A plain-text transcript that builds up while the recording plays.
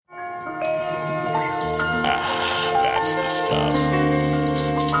FREESTYLE.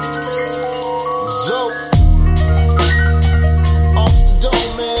 Zo, off the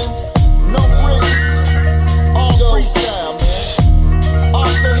dome, man. No bricks, all freestyle, man. Off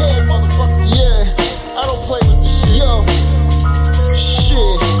the head, motherfucker. Yeah, I don't play with this shit. Yo,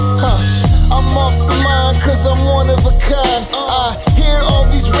 shit, I'm off the mind, cause I'm one of a kind. I hear all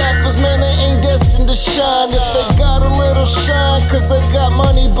these rappers, man, they ain't destined to shine. If they got a little shine, cause they got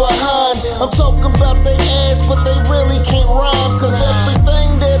money behind. I'm talking about their ass, but they really can't rhyme. Cause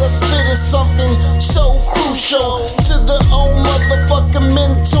everything that I spit is something so crucial to the own motherfucking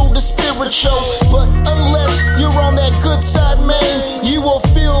mental, the spiritual. But unless you're on that good side, man, you will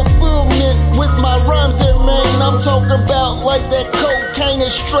feel fulfillment with my rhymes there, man. I'm talking about like that cocaine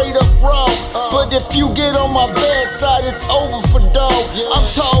is straight up raw. But if you get on my bad side, it's over for dog. I'm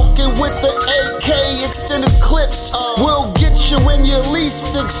talking with the AK extended clips. We'll get you when you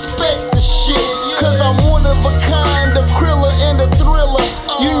least expect the shit. Cause I'm one of a kind, a kriller and a thriller.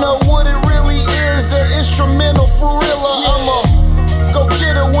 You know what it really is, an instrumental for real. I'ma go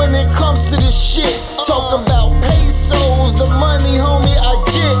get it when it comes to this shit. Talking about pesos, the money, homie, I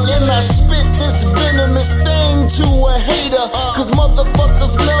get. And I spit this venomous thing to a hater. Cause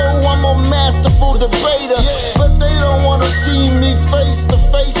motherfuckers know I'm a masterful debater. But they don't wanna see me face to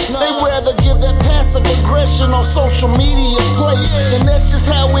face. They rather give that passive aggression on social media place. And that's just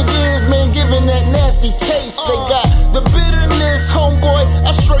how it is, man, giving that nasty taste. They got the bitterness, homeboy,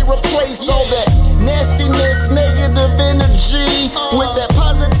 I straight replace all that nastiness, negative energy with that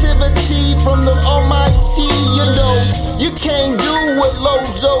positivity from the Almighty. You know, you can't do what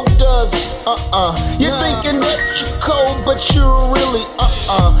Lozo does. You're thinking that you're cold, but you're really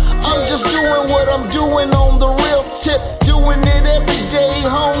I'm just doing what I'm doing on the real tip, doing it every day,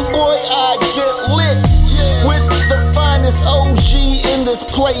 homeboy. I get lit with the finest OG in this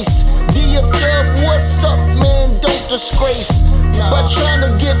place. DF Dub, what's up, man? Don't disgrace by trying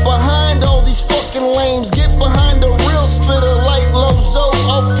to get behind all these fucking lames.